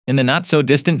In the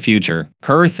not-so-distant future,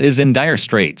 Earth is in dire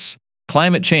straits.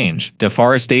 Climate change,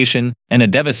 deforestation, and a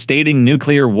devastating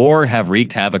nuclear war have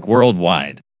wreaked havoc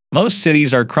worldwide. Most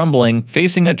cities are crumbling,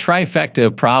 facing a trifecta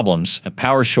of problems: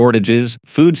 power shortages,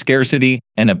 food scarcity,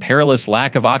 and a perilous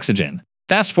lack of oxygen.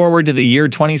 Fast forward to the year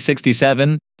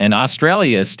 2067, and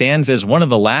Australia stands as one of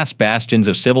the last bastions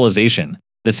of civilization.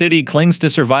 The city clings to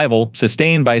survival,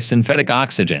 sustained by synthetic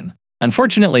oxygen.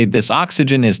 Unfortunately, this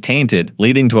oxygen is tainted,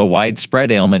 leading to a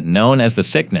widespread ailment known as the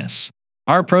sickness.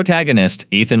 Our protagonist,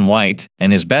 Ethan Whyte,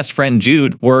 and his best friend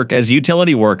Jude work as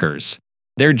utility workers.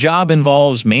 Their job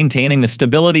involves maintaining the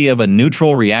stability of a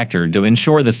neutral reactor to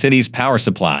ensure the city's power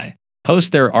supply.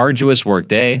 Post their arduous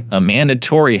workday, a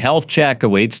mandatory health check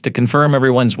awaits to confirm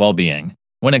everyone's well-being.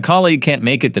 When a colleague can't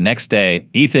make it the next day,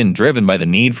 Ethan, driven by the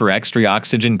need for extra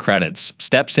oxygen credits,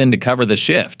 steps in to cover the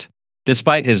shift.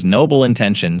 Despite his noble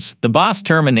intentions, the boss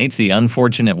terminates the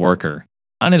unfortunate worker.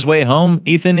 On his way home,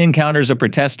 Ethan encounters a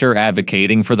protester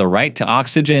advocating for the right to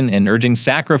oxygen and urging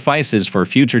sacrifices for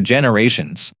future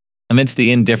generations. Amidst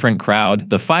the indifferent crowd,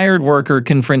 the fired worker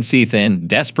confronts Ethan,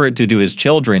 desperate to do his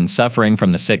children suffering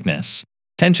from the sickness.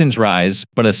 Tensions rise,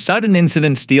 but a sudden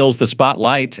incident steals the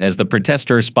spotlight as the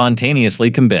protester spontaneously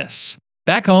combusts.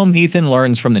 Back home, Ethan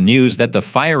learns from the news that the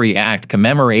fiery act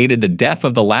commemorated the death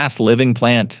of the last living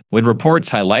plant, with reports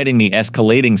highlighting the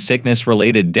escalating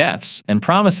sickness-related deaths and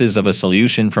promises of a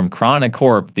solution from Krana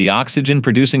Corp, the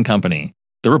oxygen-producing company.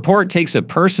 The report takes a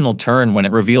personal turn when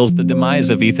it reveals the demise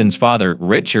of Ethan's father,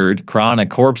 Richard, Krana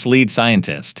Corp's lead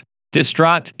scientist.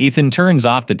 Distraught, Ethan turns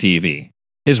off the TV.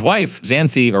 His wife,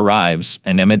 Xanthi, arrives,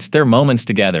 and amidst their moments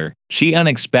together, she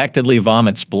unexpectedly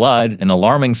vomits blood, an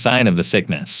alarming sign of the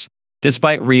sickness.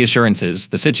 Despite reassurances,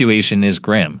 the situation is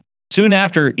grim. Soon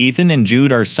after, Ethan and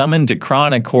Jude are summoned to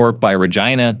Krana Corp by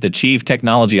Regina, the chief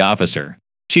technology officer.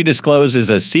 She discloses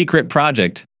a secret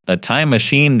project, a time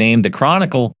machine named the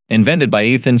Chronicle, invented by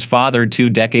Ethan's father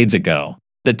 2 decades ago.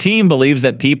 The team believes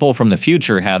that people from the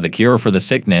future have the cure for the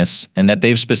sickness, and that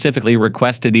they've specifically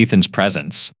requested Ethan's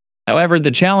presence. However,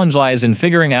 the challenge lies in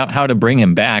figuring out how to bring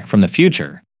him back from the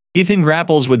future. Ethan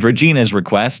grapples with Regina's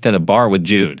request at a bar with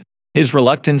Jude. His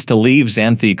reluctance to leave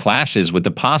Xanthi clashes with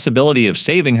the possibility of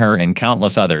saving her and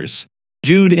countless others.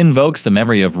 Jude invokes the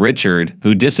memory of Richard,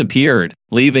 who disappeared,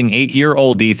 leaving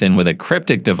 8-year-old Ethan with a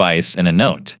cryptic device and a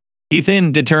note.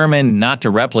 Ethan, determined not to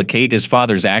replicate his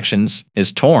father's actions,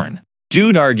 is torn.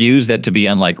 Jude argues that to be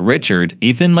unlike Richard,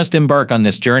 Ethan must embark on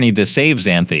this journey to save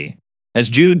Xanthi. As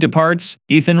Jude departs,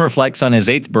 Ethan reflects on his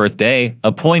 8th birthday,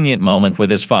 a poignant moment with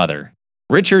his father.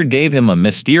 Richard gave him a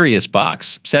mysterious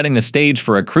box, setting the stage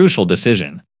for a crucial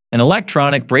decision. An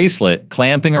electronic bracelet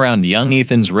clamping around young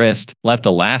Ethan's wrist left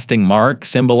a lasting mark,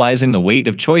 symbolizing the weight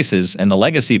of choices and the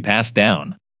legacy passed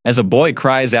down. As a boy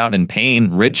cries out in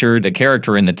pain, Richard, a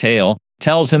character in the tale,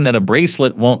 tells him that a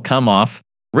bracelet won't come off.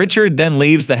 Richard then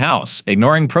leaves the house,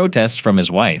 ignoring protests from his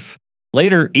wife.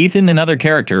 Later, Ethan, another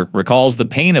character, recalls the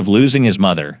pain of losing his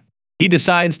mother. He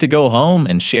decides to go home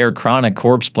and share Krana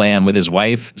Corp's plan with his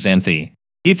wife, Xanthi.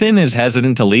 Ethan is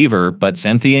hesitant to leave her, but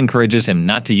Xanthi encourages him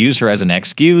not to use her as an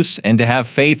excuse and to have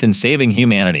faith in saving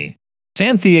humanity.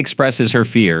 Xanthi expresses her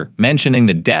fear, mentioning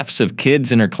the deaths of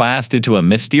kids in her class due to a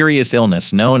mysterious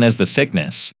illness known as the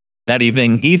sickness. That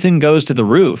evening, Ethan goes to the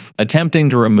roof,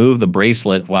 attempting to remove the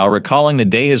bracelet while recalling the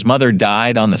day his mother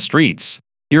died on the streets.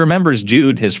 He remembers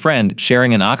Jude, his friend,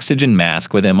 sharing an oxygen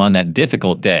mask with him on that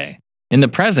difficult day. In the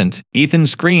present, Ethan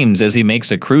screams as he makes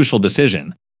a crucial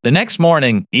decision. The next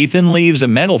morning, Ethan leaves a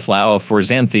metal flower for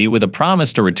Xanthi with a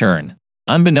promise to return.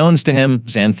 Unbeknownst to him,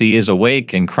 Xanthi is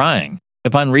awake and crying.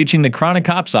 Upon reaching the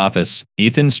Chronicop's office,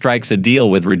 Ethan strikes a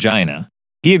deal with Regina.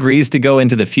 He agrees to go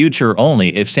into the future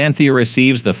only if Xanthi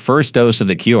receives the first dose of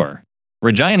the cure.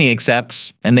 Regina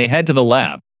accepts, and they head to the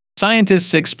lab.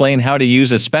 Scientists explain how to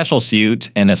use a special suit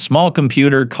and a small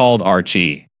computer called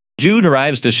Archie. Jude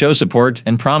arrives to show support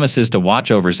and promises to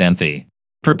watch over Xanthi.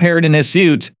 Prepared in his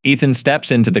suit, Ethan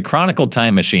steps into the Chronicle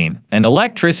time machine, and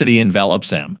electricity envelops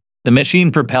him. The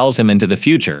machine propels him into the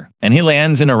future, and he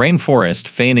lands in a rainforest,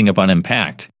 fainting upon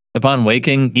impact. Upon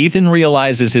waking, Ethan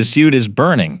realizes his suit is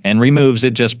burning and removes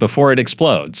it just before it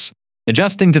explodes.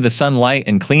 Adjusting to the sunlight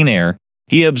and clean air,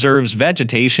 he observes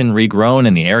vegetation regrown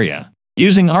in the area.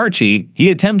 Using Archie,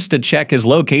 he attempts to check his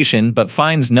location but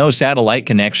finds no satellite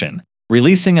connection.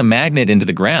 Releasing a magnet into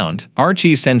the ground,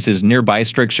 Archie senses nearby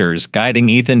strictures, guiding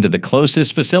Ethan to the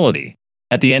closest facility.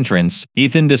 At the entrance,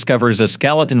 Ethan discovers a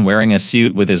skeleton wearing a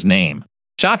suit with his name.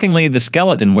 Shockingly, the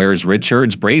skeleton wears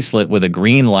Richard's bracelet with a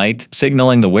green light,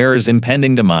 signaling the wearer's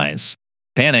impending demise.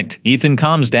 Panicked, Ethan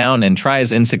calms down and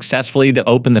tries unsuccessfully to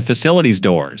open the facility's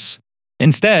doors.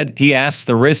 Instead, he asks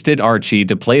the wristed Archie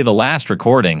to play the last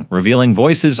recording, revealing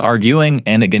voices arguing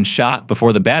and a gunshot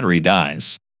before the battery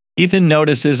dies. Ethan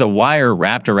notices a wire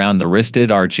wrapped around the wristed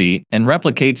Archie and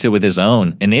replicates it with his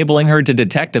own, enabling her to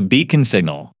detect a beacon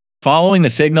signal. Following the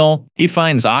signal, he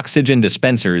finds oxygen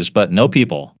dispensers but no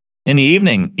people. In the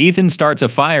evening, Ethan starts a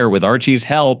fire with Archie's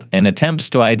help and attempts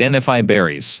to identify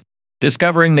berries.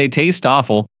 Discovering they taste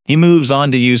awful, he moves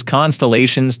on to use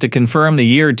constellations to confirm the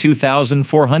year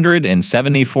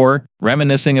 2474,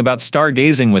 reminiscing about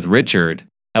stargazing with Richard.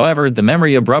 However, the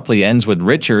memory abruptly ends with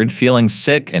Richard feeling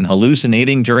sick and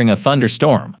hallucinating during a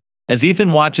thunderstorm. As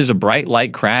Ethan watches a bright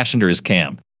light crash into his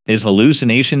camp, his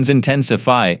hallucinations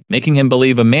intensify, making him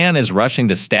believe a man is rushing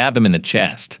to stab him in the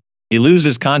chest. He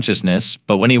loses consciousness,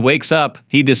 but when he wakes up,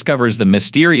 he discovers the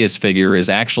mysterious figure is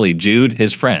actually Jude,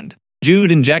 his friend.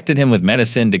 Jude injected him with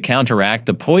medicine to counteract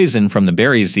the poison from the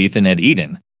berries Ethan had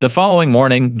eaten. The following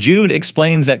morning, Jude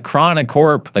explains that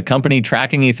Chronocorp, the company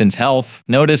tracking Ethan's health,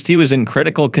 noticed he was in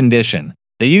critical condition.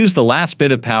 They used the last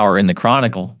bit of power in the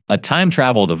Chronicle, a time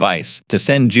travel device, to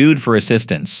send Jude for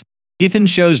assistance. Ethan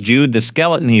shows Jude the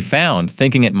skeleton he found,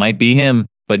 thinking it might be him,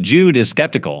 but Jude is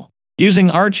skeptical.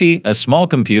 Using Archie, a small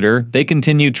computer, they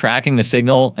continue tracking the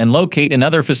signal and locate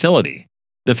another facility.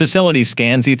 The facility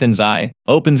scans Ethan's eye,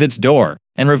 opens its door,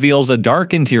 and reveals a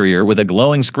dark interior with a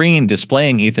glowing screen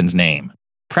displaying Ethan's name.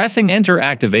 Pressing enter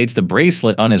activates the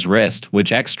bracelet on his wrist,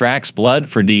 which extracts blood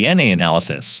for DNA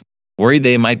analysis. Worried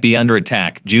they might be under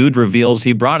attack, Jude reveals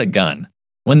he brought a gun.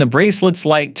 When the bracelet's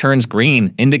light turns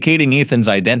green, indicating Ethan's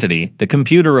identity, the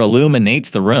computer illuminates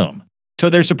the room.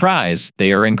 To their surprise,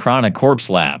 they are in Chronocorp's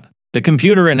lab. The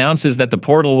computer announces that the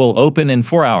portal will open in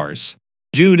 4 hours.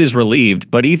 Jude is relieved,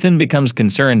 but Ethan becomes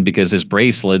concerned because his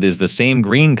bracelet is the same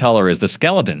green color as the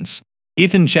skeleton's.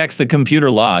 Ethan checks the computer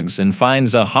logs and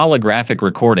finds a holographic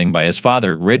recording by his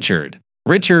father, Richard.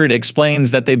 Richard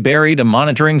explains that they buried a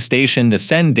monitoring station to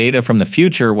send data from the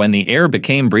future when the air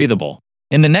became breathable.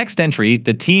 In the next entry,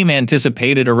 the team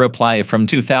anticipated a reply from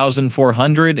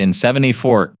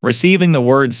 2474, receiving the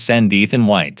words "Send Ethan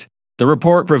Whyte." The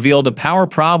report revealed a power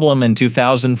problem in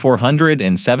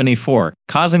 2474,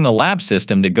 causing the lab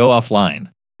system to go offline.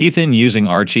 Ethan, using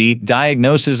Archie,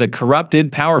 diagnoses a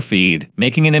corrupted power feed,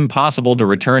 making it impossible to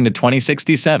return to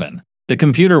 2067. The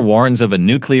computer warns of a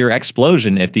nuclear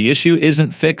explosion if the issue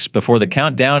isn't fixed before the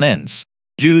countdown ends.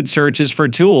 Jude searches for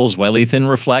tools while Ethan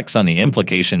reflects on the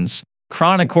implications.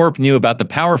 Chronocorp knew about the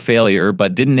power failure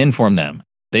but didn't inform them.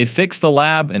 They fixed the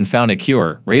lab and found a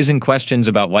cure, raising questions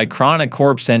about why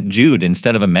Chronocorp sent Jude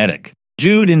instead of a medic.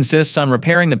 Jude insists on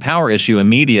repairing the power issue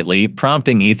immediately,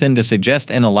 prompting Ethan to suggest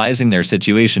analyzing their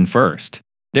situation first.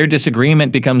 Their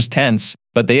disagreement becomes tense,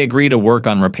 but they agree to work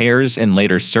on repairs and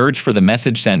later search for the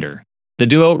message sender. The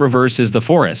duo reverses the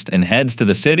forest and heads to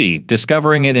the city,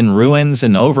 discovering it in ruins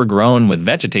and overgrown with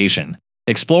vegetation.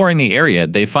 Exploring the area,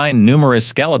 they find numerous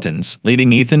skeletons,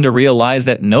 leading Ethan to realize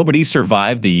that nobody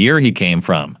survived the year he came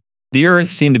from. The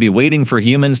Earth seemed to be waiting for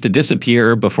humans to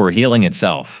disappear before healing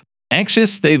itself.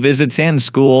 Anxious, they visit Sand's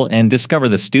school and discover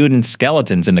the students'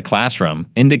 skeletons in the classroom,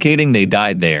 indicating they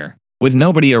died there. With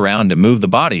nobody around to move the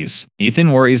bodies,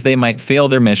 Ethan worries they might fail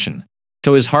their mission.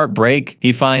 To his heartbreak,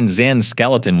 he finds Zan's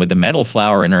skeleton with the metal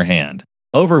flower in her hand.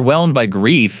 Overwhelmed by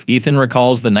grief, Ethan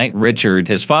recalls the night Richard,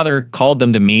 his father, called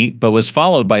them to meet but was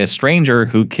followed by a stranger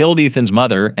who killed Ethan's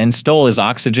mother and stole his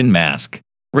oxygen mask.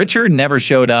 Richard never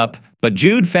showed up, but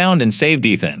Jude found and saved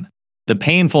Ethan. The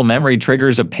painful memory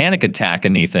triggers a panic attack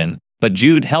in Ethan, but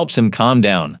Jude helps him calm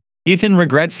down. Ethan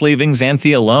regrets leaving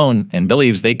Xanthi alone and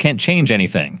believes they can't change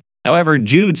anything. However,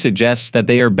 Jude suggests that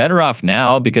they are better off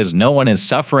now because no one is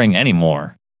suffering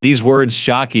anymore. These words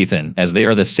shock Ethan, as they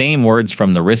are the same words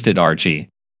from the wristed Archie.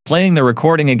 Playing the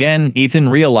recording again, Ethan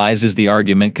realizes the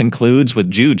argument concludes with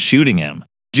Jude shooting him.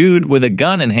 Jude, with a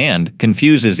gun in hand,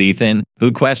 confuses Ethan,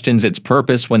 who questions its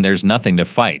purpose when there's nothing to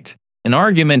fight. An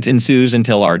argument ensues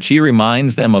until Archie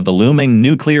reminds them of the looming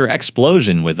nuclear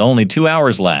explosion with only 2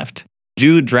 hours left.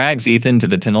 Jude drags Ethan to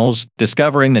the tunnels,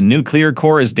 discovering the nuclear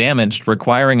core is damaged,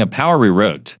 requiring a power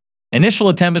reroute. Initial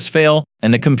attempts fail,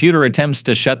 and the computer attempts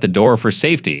to shut the door for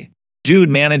safety. Jude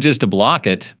manages to block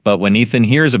it, but when Ethan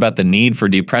hears about the need for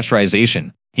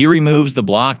depressurization, he removes the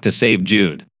block to save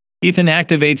Jude. Ethan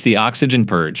activates the oxygen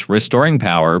purge, restoring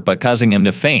power but causing him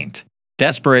to faint.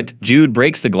 Desperate, Jude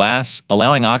breaks the glass,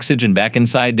 allowing oxygen back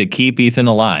inside to keep Ethan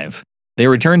alive. They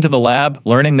return to the lab,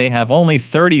 learning they have only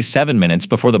 37 minutes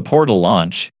before the portal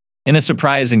launch. In a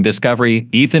surprising discovery,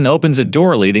 Ethan opens a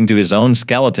door leading to his own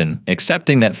skeleton,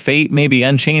 accepting that fate may be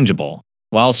unchangeable.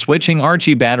 While switching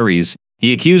Archie batteries,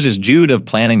 he accuses Jude of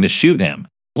planning to shoot him.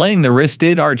 Playing the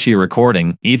wristed Archie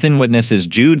recording, Ethan witnesses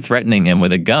Jude threatening him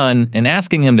with a gun and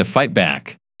asking him to fight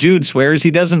back. Jude swears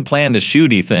he doesn't plan to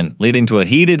shoot Ethan, leading to a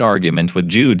heated argument with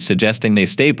Jude suggesting they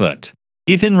stay put.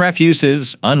 Ethan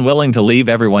refuses, unwilling to leave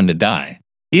everyone to die.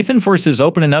 Ethan forces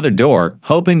open another door,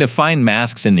 hoping to find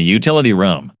masks in the utility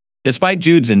room. Despite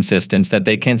Jude's insistence that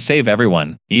they can't save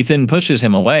everyone, Ethan pushes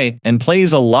him away and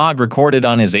plays a log recorded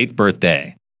on his 8th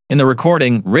birthday. In the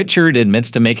recording, Richard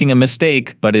admits to making a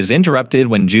mistake but is interrupted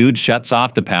when Jude shuts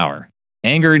off the power.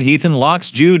 Angered, Ethan locks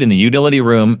Jude in the utility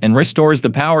room and restores the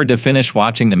power to finish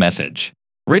watching the message.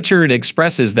 Richard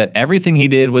expresses that everything he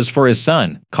did was for his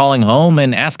son, calling home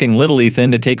and asking little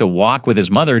Ethan to take a walk with his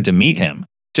mother to meet him.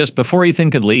 Just before Ethan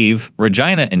could leave,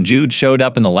 Regina and Jude showed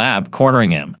up in the lab,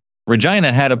 cornering him.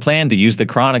 Regina had a plan to use the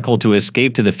Chronicle to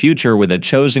escape to the future with a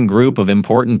chosen group of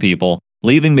important people,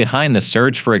 leaving behind the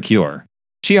search for a cure.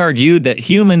 She argued that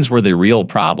humans were the real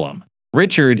problem.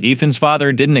 Richard, Ethan's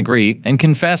father, didn't agree and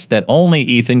confessed that only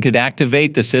Ethan could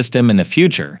activate the system in the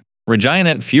future.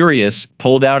 Regina, furious,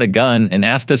 pulled out a gun and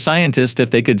asked a scientist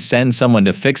if they could send someone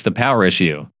to fix the power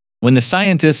issue. When the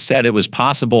scientist said it was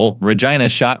possible, Regina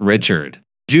shot Richard.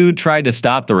 Jude tried to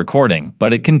stop the recording,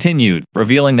 but it continued,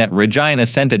 revealing that Regina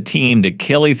sent a team to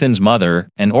kill Ethan's mother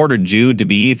and ordered Jude to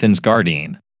be Ethan's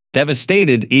guardian.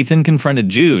 Devastated, Ethan confronted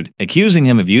Jude, accusing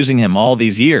him of using him all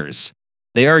these years.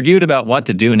 They argued about what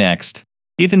to do next.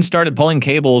 Ethan started pulling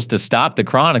cables to stop the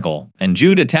Chronicle, and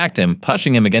Jude attacked him,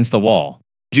 pushing him against the wall.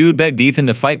 Jude begged Ethan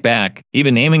to fight back,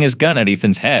 even aiming his gun at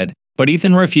Ethan's head, but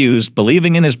Ethan refused,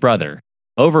 believing in his brother.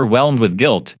 Overwhelmed with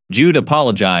guilt, Jude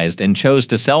apologized and chose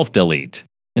to self-delete.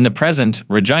 In the present,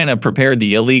 Regina prepared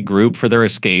the elite group for their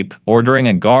escape, ordering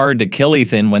a guard to kill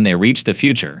Ethan when they reached the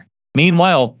future.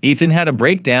 Meanwhile, Ethan had a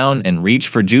breakdown and reached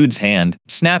for Jude's hand,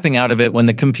 snapping out of it when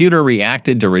the computer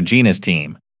reacted to Regina's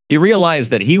team. He realized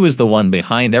that he was the one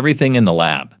behind everything in the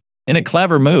lab. In a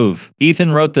clever move,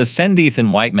 Ethan wrote the "Send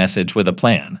Ethan Whyte" message with a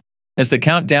plan. As the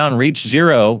countdown reached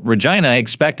 0, Regina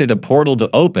expected a portal to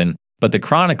open, but the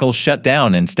Chronicle shut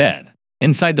down instead.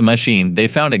 Inside the machine, they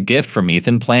found a gift from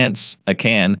Ethan: plants, a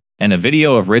can, and a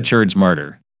video of Richard's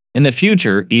murder. In the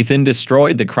future, Ethan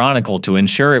destroyed the Chronicle to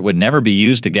ensure it would never be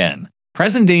used again.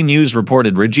 Present-day news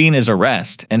reported Regina's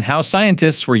arrest and how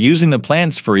scientists were using the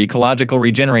plants for ecological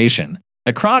regeneration.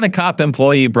 A Chronicop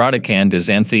employee brought a can to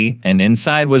Xanthi, and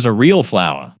inside was a real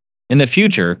flower. In the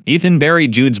future, Ethan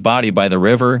buried Jude's body by the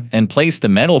river and placed the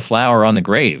metal flower on the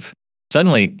grave.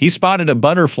 Suddenly, he spotted a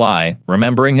butterfly,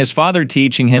 remembering his father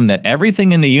teaching him that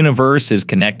everything in the universe is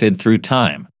connected through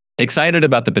time. Excited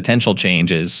about the potential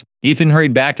changes, Ethan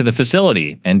hurried back to the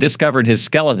facility and discovered his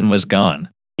skeleton was gone.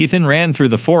 Ethan ran through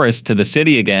the forest to the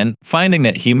city again, finding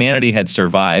that humanity had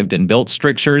survived and built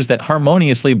structures that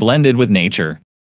harmoniously blended with nature.